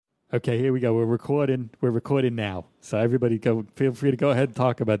Okay, here we go. We're recording. We're recording now. So everybody, feel free to go ahead and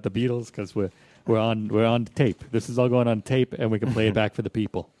talk about the Beatles because we're on tape. This is all going on tape, and we can play it back for the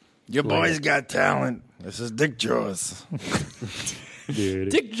people. Your boy's got talent. This is Dick Jaws. Dude.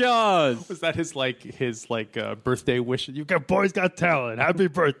 Dick Jaws. Was that his birthday wish? You got boys got talent. Happy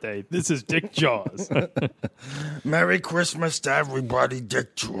birthday. This is Dick Jaws. Merry Christmas to everybody,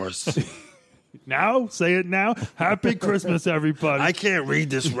 Dick Jaws. Now, say it now. Happy Christmas, everybody. I can't read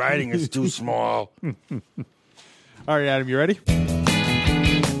this writing. It's too small. All right, Adam, you ready?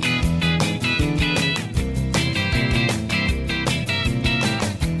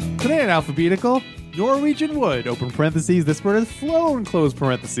 Today in Alphabetical, Norwegian wood, open parentheses. This bird has flown, close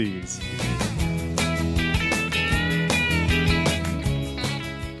parentheses.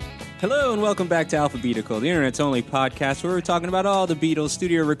 Hello and welcome back to Alphabetical, the internet's only podcast where we're talking about all the Beatles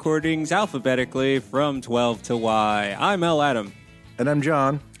studio recordings alphabetically from 12 to Y. I'm L. Adam. And I'm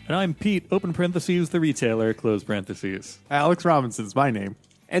John. And I'm Pete, open parentheses, the retailer, close parentheses. Alex Robinson's my name.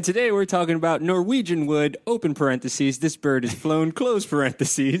 And today we're talking about Norwegian wood, open parentheses. This bird has flown, close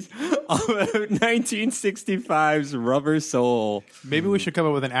parentheses, about 1965's Rubber Soul. Maybe we should come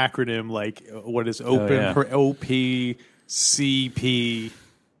up with an acronym like what is open OP, CP,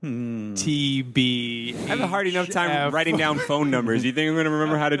 TB. I have a hard enough time writing down phone numbers. You think I'm going to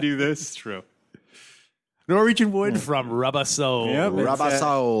remember how to do this? It's true. Norwegian wood from Rubber Soul. Yep, Rubber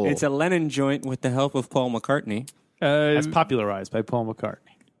Soul. It's a Lennon joint with the help of Paul McCartney. As popularized by Paul McCartney.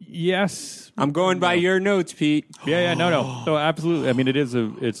 Yes. I'm going by your notes, Pete. Yeah, no. So absolutely. I mean,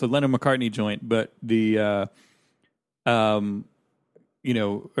 it's a Lennon McCartney joint, but the,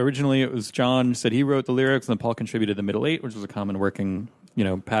 originally it was John said he wrote the lyrics and then Paul contributed the middle eight, which was a common working,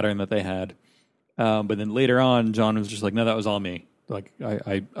 pattern that they had. But then later on, John was just like, no, that was all me. Like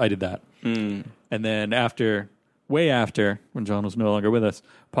I did that. And then way after, when John was no longer with us,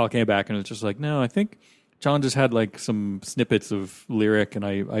 Paul came back and was just like, no, I think John just had like some snippets of lyric, and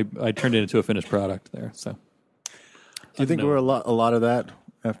I turned it into a finished product there. So, do you think there were a lot of that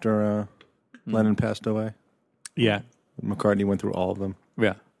after Lennon passed away? Yeah, McCartney went through all of them.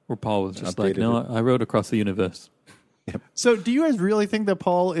 Yeah, where Paul was just like, no, I wrote across the universe. Yep. So, do you guys really think that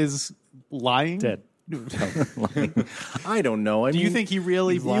Paul is lying? Dead. I don't know. Do you think he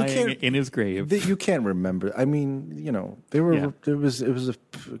really lying in his grave? You can't remember. I mean, they were. Yeah. It was a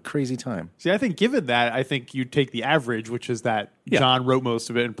crazy time. See, I think given that, I think you take the average, which is that John wrote most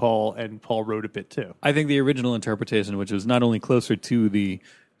of it, and Paul wrote a bit too. I think the original interpretation, which was not only closer to the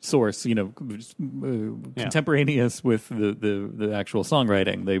source, contemporaneous with the actual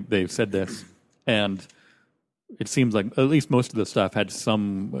songwriting, they've said this, and it seems like at least most of the stuff had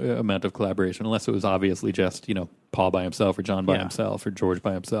some amount of collaboration, unless it was obviously just, Paul by himself or John by himself or George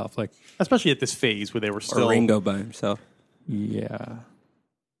by himself. Like, especially at this phase where they were still... Or Ringo by himself. Yeah.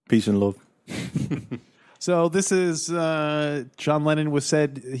 Peace and love. So this is John Lennon was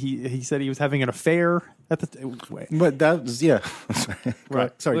said he said he was having an affair at the but that was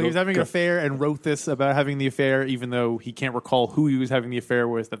right. Sorry, he was having an affair and wrote this about having the affair, even though he can't recall who he was having the affair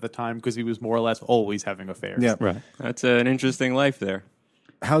with at the time, because he was more or less always having affairs. Yeah, right. That's an interesting life there.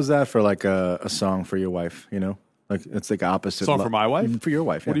 How's that for like a song for your wife? Like it's like opposite song for my wife, for your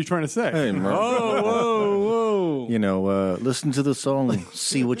wife. What are you trying to say? Hey, whoa! Listen to the song,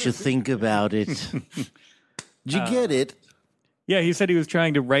 see what you think about it. Did you get it? Yeah, he said he was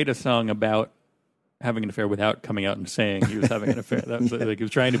trying to write a song about having an affair without coming out and saying he was having an affair. That was like he was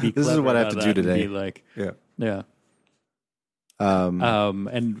trying to be. This is what I have to do today. Be like, yeah.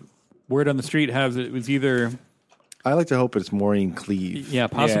 And word on the street has it was either. I like to hope it's Maureen Cleave. Yeah,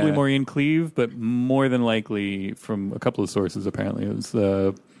 possibly Maureen Cleave, but more than likely from a couple of sources. Apparently, it was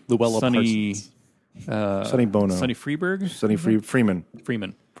Llewellyn Sonny Bono, Sonny Freeberg,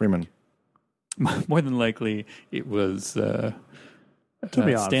 Freeman. More than likely, it was Stan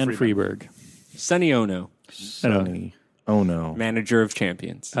Freeberg. Sonny Ono. Sonny Ono. Manager of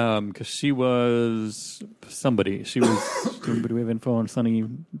Champions. Because she was somebody. She was... do we have info on Sonny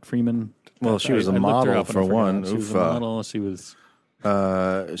Freeman? Well, she was a model for one. She was a model. She was...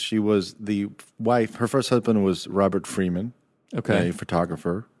 she was the wife. Her first husband was Robert Freeman. Okay. A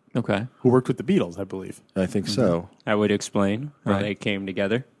photographer. Okay. Who worked with the Beatles, I believe. I think so. That would explain how they came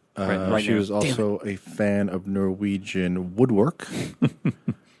together. She was also a fan of Norwegian woodwork.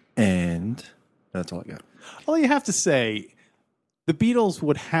 And that's all I got. Well, you have to say, the Beatles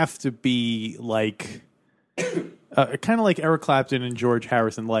would have to be like, kind of like Eric Clapton and George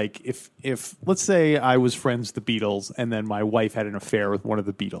Harrison. Like, if let's say I was friends with the Beatles and then my wife had an affair with one of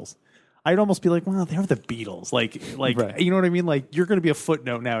the Beatles, I'd almost be like, well, they're the Beatles. Like, Right. you know what I mean? Like, you're going to be a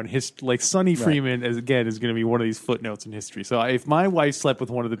footnote now in history. Like, Sonny Freeman, is going to be one of these footnotes in history. So if my wife slept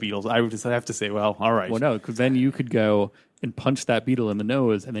with one of the Beatles, I would just have to say, well, all right. Well, no, because then you could go and punch that Beatle in the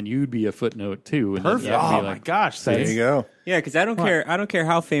nose, and then you'd be a footnote too. And Perfect. Then you'd be Oh, my gosh. There you go. Yeah, because I don't care. I don't care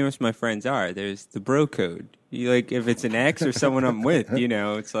how famous my friends are. There's the bro code. You, like, if it's an ex or someone I'm with,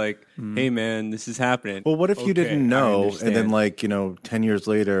 it's like, hey man, this is happening. Well, what if you didn't I know, understand. and then 10 years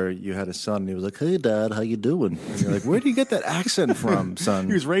later, you had a son, and he was like, "Hey, Dad, how you doing?" And you're like, "Where do you get that accent from, son?"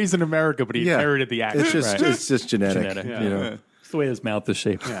 He was raised in America, but he inherited the accent. It's just genetic. Genetic, Yeah. It's the way his mouth is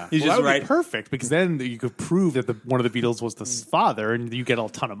shaped. Yeah. He's Well, just that would right. be perfect, because then you could prove that one of the Beatles was the father, and you get a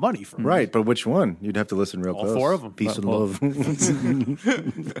ton of money from it. Right, but which one? You'd have to listen real All close. 4 of them. Peace and Well,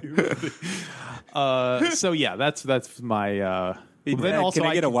 love. So yeah, that's my. Then also, can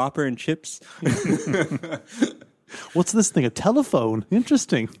I get a Whopper and chips? What's this thing? A telephone?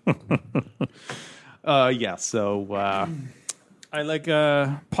 Interesting. Yeah. So I like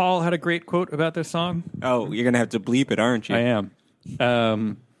Paul had a great quote about this song. Oh, you're gonna have to bleep it, aren't you? I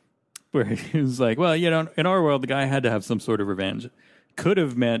am. Where he was like, well, in our world, the guy had to have some sort of revenge. Could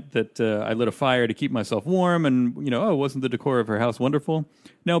have meant that I lit a fire to keep myself warm, and wasn't the decor of her house wonderful?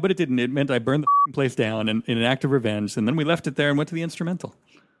 No, but it didn't. It meant I burned the place down in an act of revenge, and then we left it there and went to the instrumental,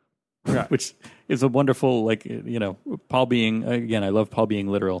 which is a wonderful, Paul being again. I love Paul being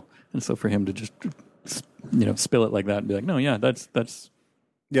literal, and so for him to just spill it like that and be like, no, yeah, that's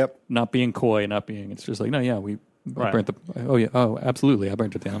Yep. not being coy, not being. It's just like, no, yeah, I burnt the. Oh yeah, oh absolutely, I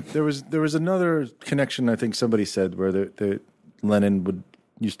burnt it down. There was another connection. I think somebody said where the Lennon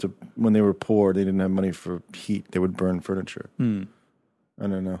used to, when they were poor, they didn't have money for heat. They would burn furniture. I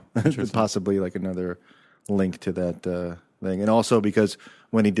don't know. Possibly like another link to that thing, and also because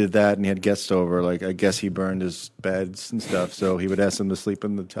when he did that and he had guests over, like I guess he burned his beds and stuff, so he would ask them to sleep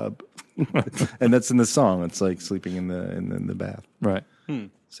in the tub, and that's in the song. It's like sleeping in the bath. Right.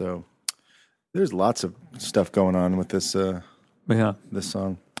 So there's lots of stuff going on with this Yeah. this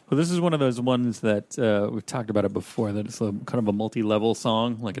song. Well, this is one of those ones that we've talked about it before. That it's kind of a multi-level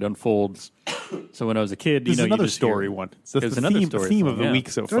song, like it unfolds. So when I was a kid, this is another you just story hear, one. So There's that's another the story theme song, of the yeah. week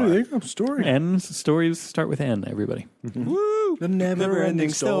so Oh, far. there you go. Story. N's stories start with N. Everybody. Woo! The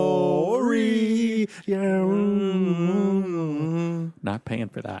never-ending story. Yeah. Not paying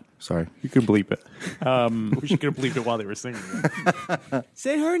for that. Sorry. You can bleep it. We should have bleeped it while they were singing it.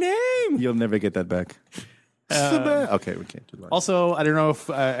 Say her name. You'll never get that back. Okay, we can't do that. Also, I don't know if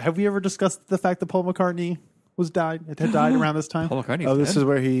have we ever discussed the fact that Paul McCartney had died around this time? Paul McCartney's Oh, this dead? is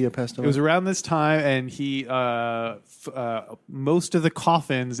where he passed away. It was around this time, and he most of the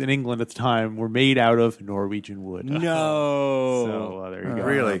coffins in England at the time were made out of Norwegian wood. No. So there you go.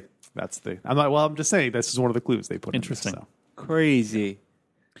 Really? That's the. I'm just saying this is one of the clues they put. Interesting. In this, Crazy.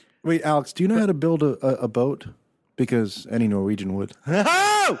 Wait, Alex, do you know how to build a boat? Because any Norwegian would.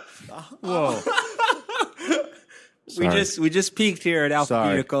 Whoa. We just peaked here at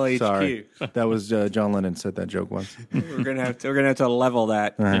Alphabetical HQ. Sorry. That was John Lennon said that joke once. We're gonna have to level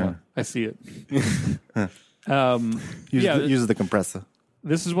that. Yeah, I see it. Use the compressor.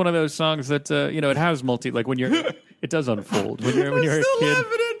 This is one of those songs that it has like when you're it does unfold when you're a kid.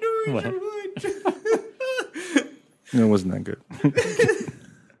 What? It wasn't that good.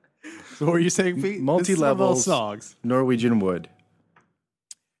 So what are you saying, Pete? Multi-level This is one of those songs. Norwegian wood.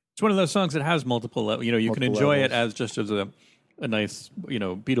 It's one of those songs that has multiple levels. You can Multiple enjoy levels. it as just as a nice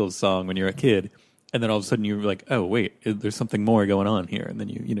Beatles song when you're a kid, and then all of a sudden you're like, oh wait, there's something more going on here, and then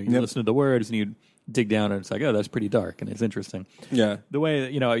you listen to the words and you dig down and it's like, oh, that's pretty dark and it's interesting. Yeah. The way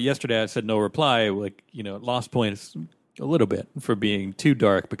yesterday I said no reply, like it lost points a little bit for being too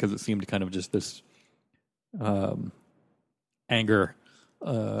dark because it seemed kind of just this anger,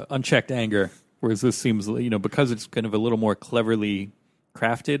 unchecked anger, whereas this seems because it's kind of a little more cleverly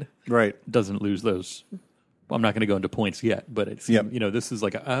crafted, Right. doesn't lose those. I'm not going to go into points yet, but it's this is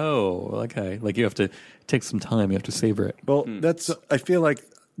like okay, like you have to take some time, you have to savor it. Well, I feel like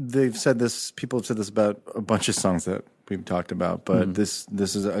they've said this, people have said this about a bunch of songs that we've talked about, but this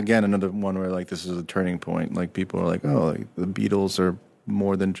is, again, another one where, like, this is a turning point. Like, people are like, oh, like, the Beatles are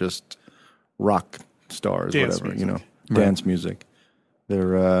more than just rock stars, Dance whatever, music. dance music.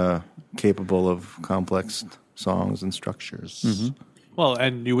 They're capable of complex songs and structures. Well,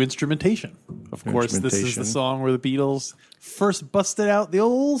 and new instrumentation. Of course, this is the Instrumentation. song where the Beatles first busted out the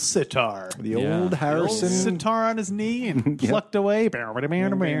old sitar. The Yeah. old The old Harrison. sitar on his knee and plucked away. Have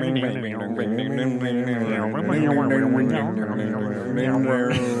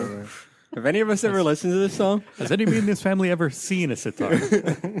any of us ever listened to this song? Has anybody in this family ever seen a sitar?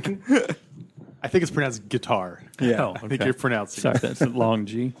 I think it's pronounced guitar. Yeah. Oh, I think okay. you're pronouncing Sorry, it. that's a long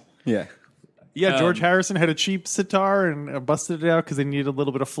G. Yeah. Yeah, George Harrison had a cheap sitar and busted it out because they needed a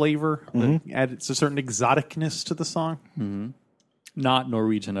little bit of flavor. Added a certain exoticness to the song. Not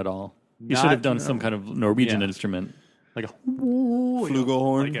Norwegian at all. You Not- should have done some kind of Norwegian Yeah. instrument. Like a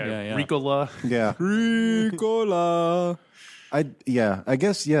Flugelhorn. like a Yeah. Ricola. Yeah. Ricola. I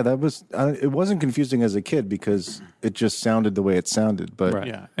guess that was it wasn't confusing as a kid because it just sounded the way it sounded, but Right.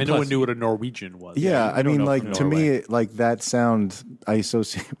 Yeah, and no one knew what a Norwegian was. yeah, I don't mean, know like from to me, Norway. like that sound I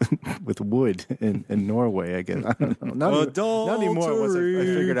associate with wood in Norway. I guess I don't know. Not anymore. Once I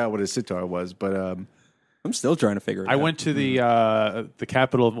figured out what a sitar was, but I'm still trying to figure it out. I went to the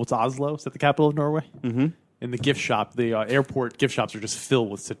capital of what's Oslo? Is that the capital of Norway? Mm-hmm. In the gift shop, the airport gift shops are just filled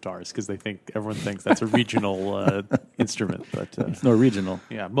with sitars because everyone thinks that's a regional instrument. But It's Norwegianal.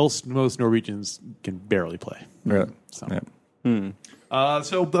 yeah, most Norwegians can barely play. yeah. So. Yeah.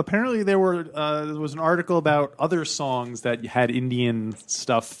 So apparently there was an article about other songs that had Indian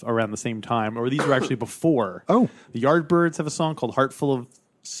stuff around the same time, or these were actually before. Oh. The Yardbirds have a song called "Heart Full of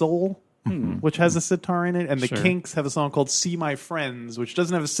Soul," which has a sitar in it, and the Sure. Kinks have a song called "See My Friends," which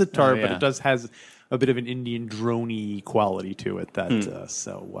doesn't have a sitar, Oh, yeah. but it has a bit of an Indian drony quality to it. That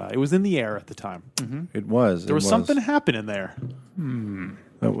it was in the air at the time. It was. There was something happening there.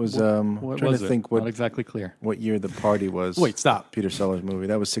 That was. What trying was to it? think Not exactly clear. what year the party was. Wait, stop. Peter Sellers movie.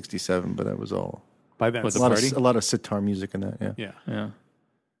 That was 67, but that was all. By then, Was A it lot, party? a lot of sitar music in that. Yeah. yeah. Yeah.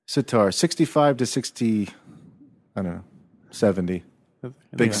 Sitar 65 to 60. I don't know. 70.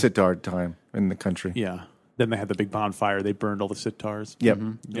 Big sitar time in the country. Yeah. Then they had the big bonfire. They burned all the sitars. Yep.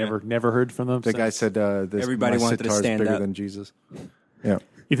 Never heard from them. The guy said, this, Everybody my wanted to sitar's stand bigger up. than Jesus. Yeah.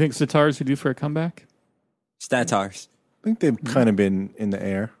 You think sitars are due for a comeback? Statars. I think they've kind of been in the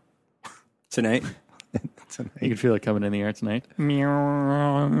air. Tonight. You can feel it coming in the air tonight.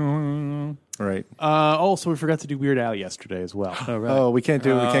 Right. Also, we forgot to do Weird Al yesterday as well. Oh, right. Oh, we can't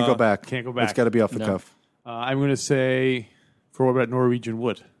go back. Can't go back. It's got to be off the No. cuff. I'm going to say, for what about Norwegian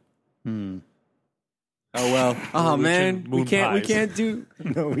Wood? Oh well. Oh man, moon we can't pies. do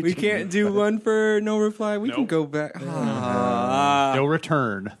we can't do one for no reply. We can Nope. go back. Ah. No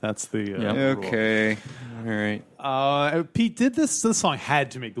return. That's the Yeah. rule. Okay. All right. Pete, this song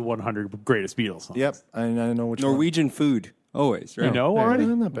had to make the 100 greatest Beatles songs. Yep. I know which Norwegian food always, right? You know already?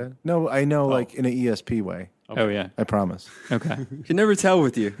 one. Not bad. No, I know like in an ESP way. Oh, yeah. I promise. Okay. You can never tell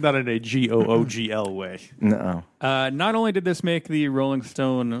with you. Not in a GOOGL way. No. Not only did this make the Rolling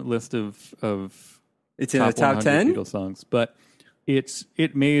Stone list of It's in the top 100 10. Beatles songs, but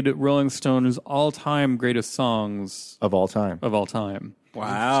it made Rolling Stone's all-time greatest songs Of all time. of all time.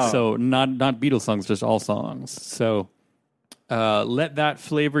 Wow. So not Beatles songs, just all songs. So let that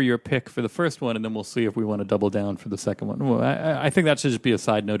flavor your pick for the first one, and then we'll see if we want to double down for the second one. Well, I think that should just be a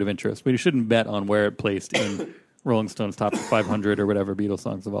side note of interest. We shouldn't bet on where it placed in Rolling Stone's top 500 or whatever Beatles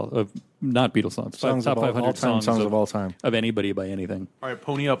songs not Beatles songs, Songs top of 500 all-time songs of all time. of anybody by anything. All right,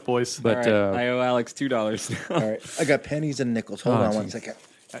 pony up, boys. But All right. I owe Alex $2 now. All right. I got pennies and nickels. Hold on one second.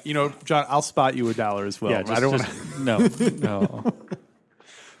 John, I'll spot you $1 as well. yeah, just, I don't just- want. no.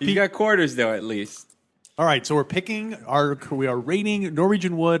 You got quarters though, at least. All right, so we are rating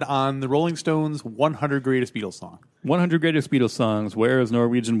Norwegian Wood on the Rolling Stones 100 greatest Beatles song. 100 greatest Beatles songs. Where is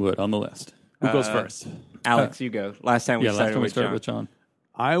Norwegian Wood on the list? Who goes first? Alex, you go. Last time we Yeah, started last time we with started John. with John.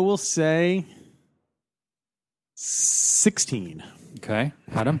 I will say 16. Okay,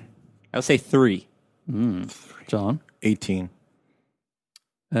 Adam, I'll say 3. John. 18.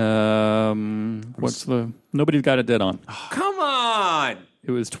 Nobody's got it dead on. Come on.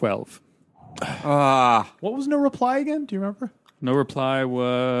 It was 12. What was no reply again? Do you remember? No reply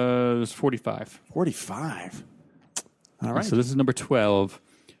was 45. 45. All right. So this is number 12.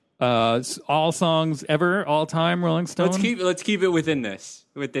 All songs ever, all time Rolling Stone. Let's keep it within this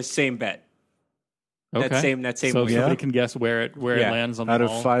with this same bet. okay. that same So week. somebody can guess where it Yeah. lands on the Out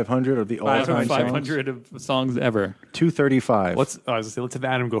wall. of 500 of the Out all-time of songs. 500 of songs ever. 235. I was going to say, let's have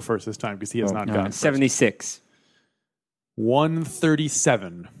Adam go first this time because he has not all gone right. first. 76.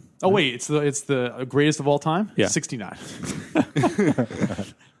 137. Oh, wait, it's the greatest of all time? Yeah. 69.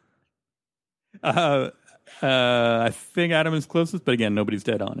 I think Adam is closest, but again, nobody's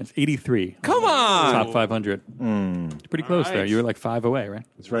dead on. It's 83. Come on. Top 500. Pretty close All there. right. You were like 5 away, right?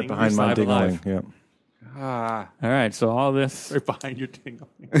 It's right Ding behind my yourself ding-a-ling. alive. Yeah. All right. So all this, Right behind your tingle.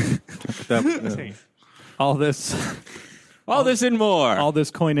 all this, All this and more. all this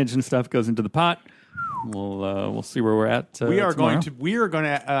coinage and stuff goes into the pot. We'll see where we're at. We are tomorrow. going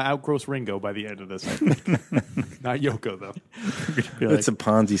to outgross Ringo by the end of this. Not Yoko though. Be like, It's a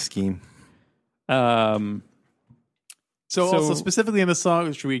Ponzi scheme. So So- also specifically in the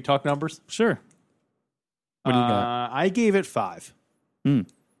song, should we talk numbers? sure. What do you got? I gave it 5.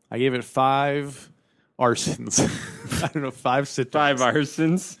 I gave it 5 arsons. I don't know, 5 sitars. 5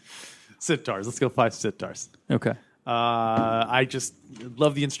 arsons. Sitars. Let's go 5 sitars. Okay. I just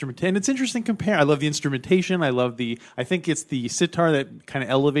love the instrumentation. And it's interesting compare. I love the instrumentation. I think it's the sitar that kind of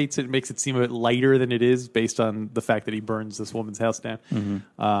elevates it, makes it seem a bit lighter than it is based on the fact that he burns this woman's house down.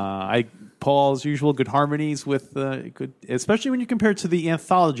 Paul, as usual, good harmonies with good, especially when you compare it to the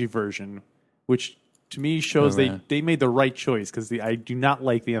anthology version, which to me shows they made the right choice because I do not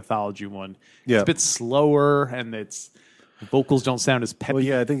like the anthology one. Yeah. It's a bit slower and vocals don't sound as peppy. Well,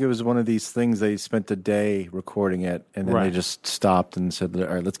 yeah, I think it was one of these things they spent a day recording it, and then they just stopped and said, all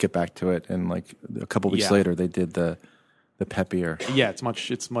right, let's get back to it. And like a couple weeks later, they did the peppier. Yeah, it's much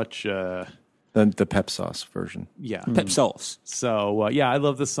the pep sauce version. Yeah. Pep sauce. So, I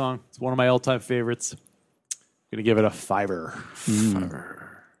love this song. It's one of my all-time favorites. I'm going to give it a 5.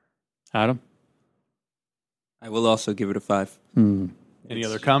 Adam? I will also give it a 5. Any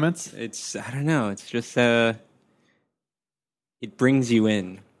other comments? I don't know. It's just it brings you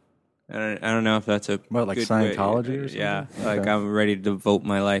in. I don't know if that's a like good Scientology way. or something? Yeah, Okay. like I'm ready to devote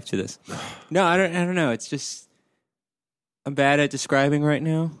my life to this. No, I don't know. It's just I'm bad at describing right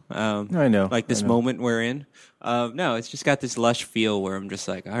now. I know. Like this moment we're in. No, it's just got this lush feel where I'm just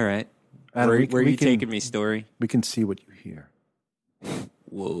like, all right, Adam, where are you taking me, story? We can see what you hear.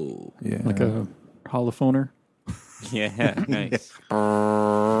 Whoa. Yeah. Like a holophoner? Yeah, nice.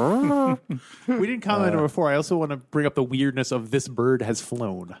 We didn't comment on it before. I also want to bring up the weirdness of this bird has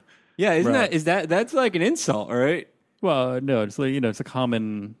flown. Yeah, that's like an insult, right? Well, no, it's like, it's a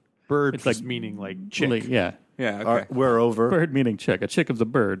common Bird It's just like- meaning like chick. like, yeah. Yeah, okay. We're over. Bird meaning chick. A chick is a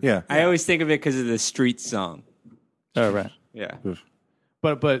bird. Yeah. I always think of it because of the street song. Oh, right. Yeah.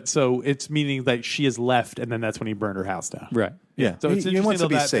 But so it's meaning that she has left, and then that's when he burned her house down. Right. Yeah. So it's he interesting wants to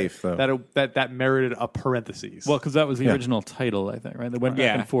though be safe, though. that merited a parentheses. Well, because that was the Yeah. original title, I think, right? They went back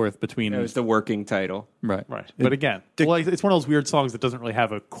Yeah. and forth between... It was the working title. right. right. But again, it's one of those weird songs that doesn't really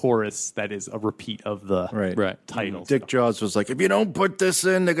have a chorus that is a repeat of the Right. Right. title. Dick Jaws was like, if you don't put this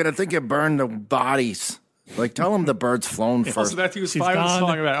in, they're going to think you burned the bodies. Like, tell them the bird's flown Also, first. that's he was She's fine with the gone.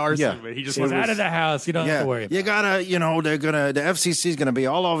 song about arson, Yeah. but he just She's was out of the house. You don't have to worry about you gotta, the FCC's gonna be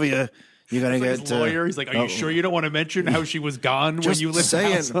all over you. You're gonna his get lawyer. He's like, "Are you sure you don't want to mention how she was gone when Just you lit the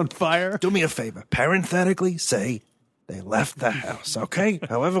say house it. on fire?" Do me a favor. Parenthetically, say they left the house, okay?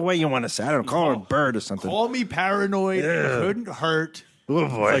 However way you want to say it. I don't call her a bird or something. Call me paranoid. It couldn't hurt. Oh,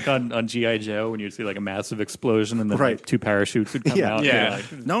 boy. Like on G.I. Joe when you'd see like a massive explosion and then Right. like, 2 parachutes would come Yeah. out. Yeah. You're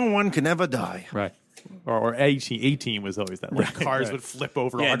like, No one can ever die. right. Or 18 was always that. Like cars would flip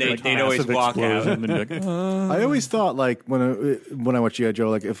over. Yeah, 100 they'd times. always Massive walk out. explosion, and then you're like, I always thought, like, when I watch G.I. Joe,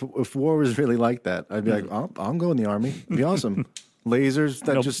 like, if war was really like that, I'd be like, I'm going in the army. It'd be awesome. Lasers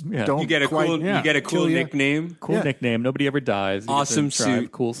that Nope. just Yeah. don't You get a quite... cool, you get a cool kill you. nickname. cool Yeah. nickname. Nobody ever dies. You get to Awesome drive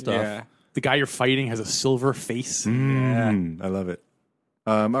suit. Cool stuff. Yeah. The guy you're fighting has a silver face. I love it.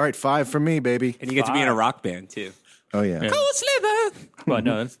 All right, 5 for me, baby. And you get to be in a rock band too. Oh, yeah. Yeah. Sliver. Well,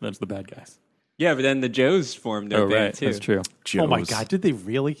 no, that's the bad guys. Yeah, but then the Joes formed their Oh, band right. too. That's true. Oh my Joes. God! Did they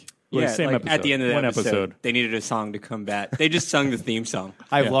really? Well, Yeah, same like, episode. at the end of the One episode, they needed a song to combat. They just sung the theme song.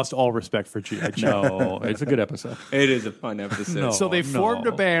 I've Yeah. lost all respect for G.I. Joe. No, it's a good episode. It is a fun episode. No. So they formed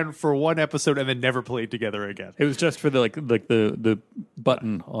a no. band for one episode and then never played together again. It was just for the the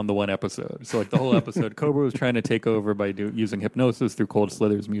button on the one episode. So like the whole episode, Cobra was trying to take over by using hypnosis through Cold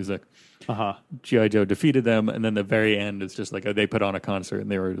Slither's music. G.I. Joe defeated them, and then the very end is just like they put on a concert and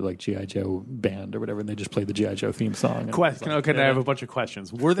they were like G.I. Joe band or whatever, and they just played the G.I. Joe theme song. And Question. it was Okay, I have a bunch of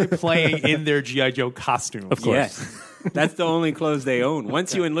questions. Were they playing in their G.I. Joe costumes? Of course. Yes. That's the only clothes they own.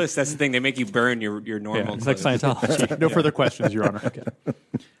 Once you enlist, that's the thing. They make you burn your normal Yeah, it's like clothes. Scientology. No further questions, Your Honor. Okay.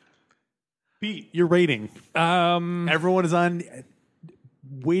 Pete, your rating. Everyone is on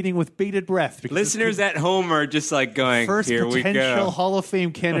waiting with bated breath. because Listeners at home are just like going, first here we potential go. Hall of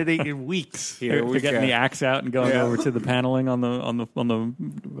Fame candidate in weeks. Here They're we getting go. the axe out and going Yeah. over to the paneling on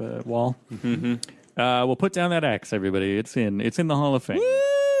the wall. Mm-hmm. We'll put down that axe, everybody. It's in the Hall of Fame.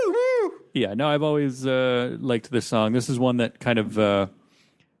 Yeah, no, I've always liked this song. This is one that kind of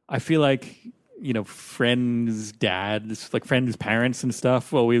I feel like friends' dads, like friends' parents and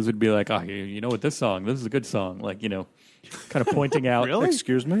stuff, always would be like, "Oh, you know what? This is a good song." Like kind of pointing out. Really?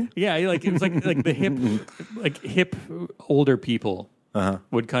 Excuse me? Yeah, like it was like the hip older people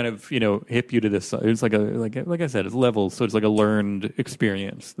would kind of hip you to this. It's like like I said, it's levels, so it's like a learned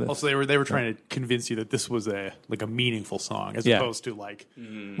experience. Also, they were trying to convince you that this was a meaningful song as Yeah. opposed to like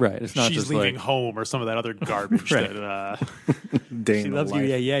Right, it's not She's just Leaving like Home or some of that other garbage. Right. that, Day she in the loves you.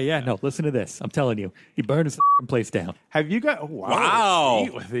 life. Yeah. No, listen to this. I'm telling you, he burned his and place down. Have you guys? Wow.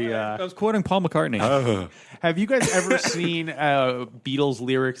 With the, I was quoting Paul McCartney. have you guys ever seen Beatles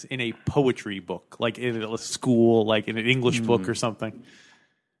lyrics in a poetry book, like in a school, like in an English book or something?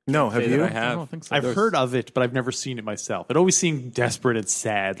 No, have you? I I have. don't think so. I've heard of it, but I've never seen it myself. It always seemed desperate and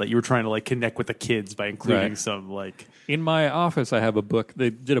sad, like you were trying to like connect with the kids by including Right. some like. In my office, I have a book. They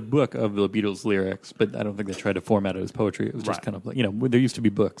did a book of the Beatles lyrics, but I don't think they tried to format it as poetry. It was just Right. kind of like, there used to be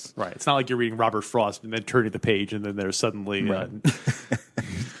books. Right. It's not like you're reading Robert Frost and then turning the page and then there's suddenly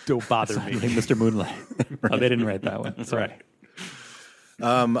don't bother me. Like Mr. Moonlight. Oh, they didn't write that one. Sorry.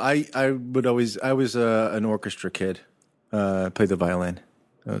 Right. I would always. I was an orchestra kid. Played the violin.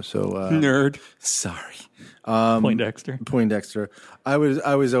 Nerd. Sorry. Poindexter. Poindexter. I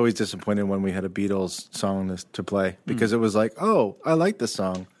was always disappointed when we had a Beatles song to play because it was like, oh, I like this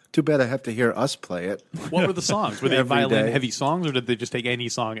song. Too bad I have to hear us play it. What were the songs? Were they Every violin day. heavy songs, or did they just take any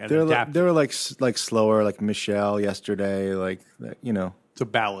song and They adapt were it? like slower, like Michelle yesterday, like So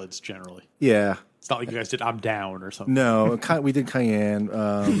ballads generally. yeah. It's not like you guys did "I'm Down" or something. No, we did Cayenne.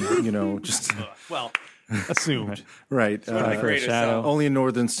 Just Well, assumed. right. For a shadow. Only a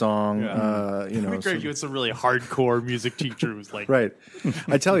northern song. It'd be great if you had some really hardcore music teacher who's like, Right.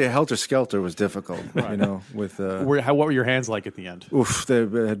 I tell you, Helter Skelter was difficult. With what were your hands like at the end? oof, they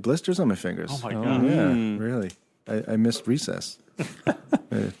had blisters on my fingers. Oh my god! Yeah, really. I missed recess.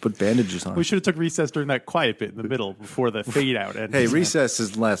 Put bandages on. We should have took recess during that quiet bit in the middle before the fade out. And Hey,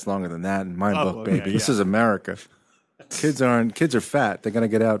 recess lasts longer than that in my book, okay, baby. This yeah. is America. Kids are fat. They're gonna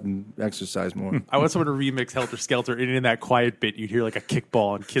get out and exercise more. I want someone to remix Helter Skelter, and in that quiet bit, you'd hear like a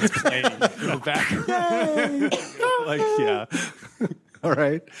kickball and kids playing in the background. Like, yeah. All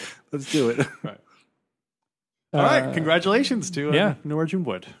right, let's do it. All right, congratulations to yeah. Norwegian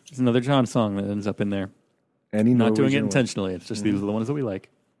Wood. It's another John song that ends up in there. Any Not doing it Norwegian intentionally. It's just these are the ones that we like.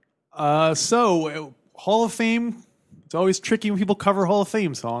 So, Hall of Fame. It's always tricky when people cover Hall of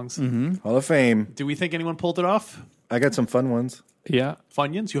Fame songs. Hall of Fame. Do we think anyone pulled it off? I got some fun ones. Yeah.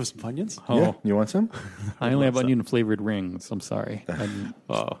 Funyuns? You have some Funyuns? Oh, Yeah, you want some? I only have onion flavored rings. I'm sorry.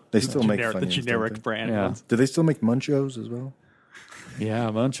 They still make The Funyuns, don't generic they? brand Yeah. ones. Do they still make Munchos as well? Yeah,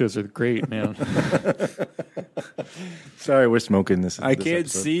 Munchos are great, man. Sorry, we're smoking this. I this can't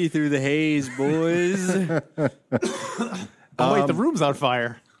episode. see through the haze, boys. Oh, wait, the room's on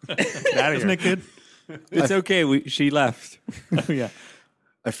fire. Get out of Isn't here. it good? It's okay. She left. Yeah.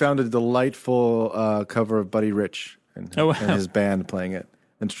 I found a delightful cover of Buddy Rich and, Oh, wow. and his band playing it,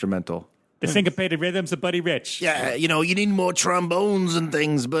 instrumental. The syncopated rhythms of Buddy Rich. Yeah, you need more trombones and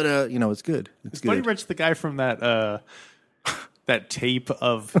things, but It's good. It's good. Buddy Rich, the guy from that that tape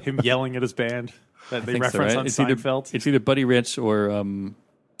of him yelling at his band that they I think so, reference right? on It's Seinfeld? It's either Buddy Rich or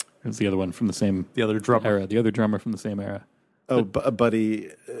who's the other one from the same The other drummer. era? The other drummer from the same era. Oh, Buddy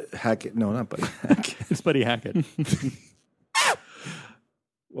Hackett. No, not Buddy Hackett. It's Buddy Hackett.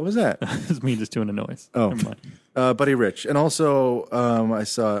 What was that? It's me just doing a noise. Oh. Never mind. Buddy Rich. And also, I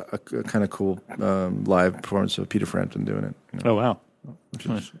saw a kind of cool live performance of Peter Frampton doing it, Oh, wow. which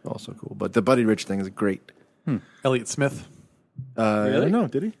is also cool. But the Buddy Rich thing is great. Elliott Smith. I don't know,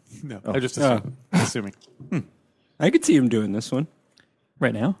 did he? No, I just assuming. I could see him doing this one.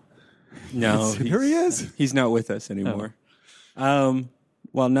 Right now? No, Here he is. he's not with us anymore.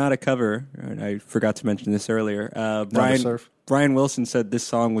 Well, not a cover. And I forgot to mention this earlier. Surf. Brian Wilson said this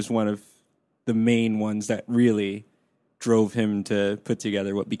song was one of the main ones that really drove him to put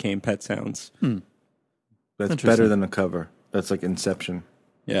together what became Pet Sounds. That's Interesting. better than a cover. That's like Inception.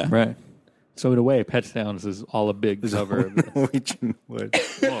 Yeah. Right. So in a way, Pet Sounds is all a big cover of this. Norwegian Wood.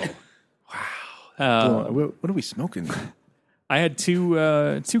 What are we smoking? I had two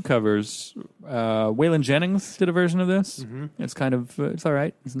covers. Waylon Jennings did a version of this. It's kind of it's all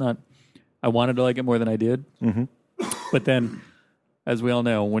right. It's not. I wanted to like it more than I did. But then, as we all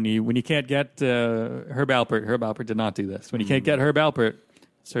know, when you can't get Herb Alpert did not do this. When you can't get Herb Alpert,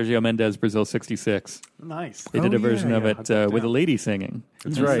 Sergio Mendes, Brazil '66. Nice. They did a version of yeah. it with a lady singing.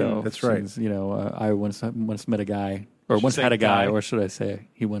 That's right. So That's right. she's, I once met a guy, or once say had a guy, guy? or should I say,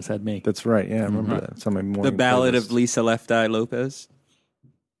 he once had me. That's right. Yeah, I remember that. It's on my morning The Ballad playlist. of Lisa Left Eye Lopez.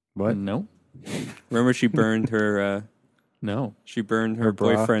 What? No, Remember she burned her no. Her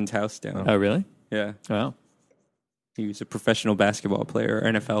bra? boyfriend's house down. Oh, really? Yeah. Wow. He was a professional basketball player or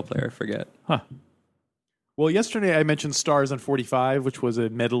NFL player, I forget. Well, yesterday I mentioned Stars on 45, which was a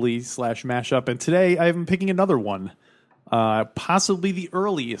medley / mashup, and today I'm picking another one, possibly the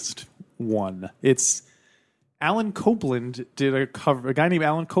earliest one. It's Alan Copland did a cover. A guy named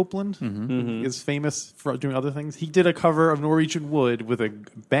Alan Copland is famous for doing other things. He did a cover of Norwegian Wood with a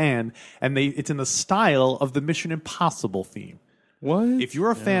band, and it's in the style of the Mission Impossible theme. What? If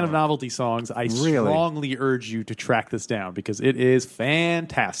you're a fan of novelty songs, I strongly urge you to track this down because it is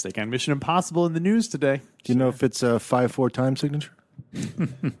fantastic. And Mission Impossible in the news today. Do you know if it's a 5/4 time signature?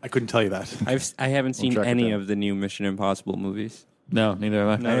 I couldn't tell you that. I haven't seen track it any down. of the new Mission Impossible movies. No, neither have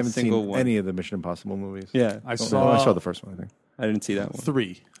I. Not I a haven't single seen one. any of the Mission Impossible movies. Yeah, I I saw, saw the first one, I think. I didn't see that one.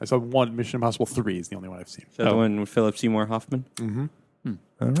 3. I saw one. Mission Impossible 3 is the only one I've seen. Is that the one with Philip Seymour Hoffman? All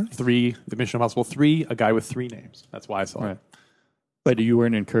right. 3, the Mission Impossible 3, a guy with 3 names. That's why I saw Right. it. But you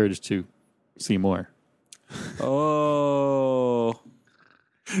weren't encouraged to see more. Oh,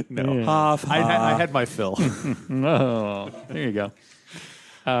 No. Yeah. I had my fill. Oh, there you go.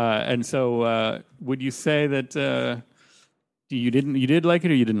 And so, would you say that you did like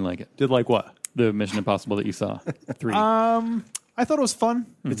it or you didn't like it? Did like what? The Mission Impossible that you saw, 3. I thought it was fun.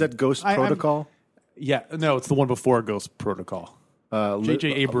 Is that Ghost I'm- Protocol? Yeah, no, it's the one before Ghost Protocol.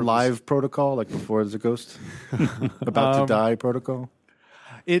 J.J. Abrams. Live Protocol, like before there's a ghost? About to die Protocol?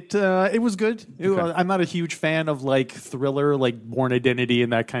 It was good. I'm not a huge fan of like thriller, like Bourne Identity,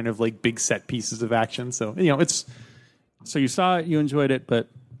 and that kind of like big set pieces of action. So it's So you saw it, you enjoyed it, but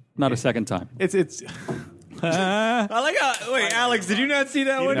not a second time. it's. I like how. Wait, Alex, did you not see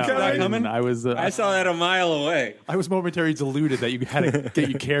that one No, I didn't. I was I saw that a mile away. I was momentarily deluded that you had to get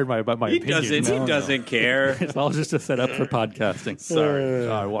you cared about my He opinion. doesn't. He doesn't care. It's all just a setup for podcasting. Sorry,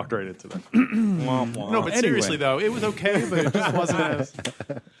 I walked right into that. No, but seriously though, it was okay, but it just wasn't as.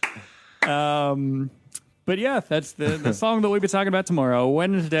 But yeah, that's the song that we'll be talking about tomorrow,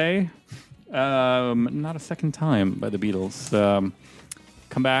 Wednesday. Not a second time by the Beatles.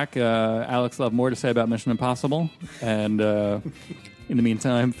 Come back. Alex will have more to say about Mission Impossible. And in the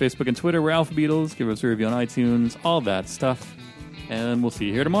meantime, Facebook and Twitter, we're Alpha Beatles. Give us a review on iTunes, all that stuff. And we'll see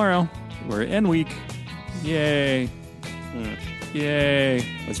you here tomorrow. We're in week. Yay. Yay.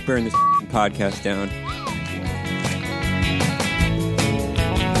 Let's burn this podcast down.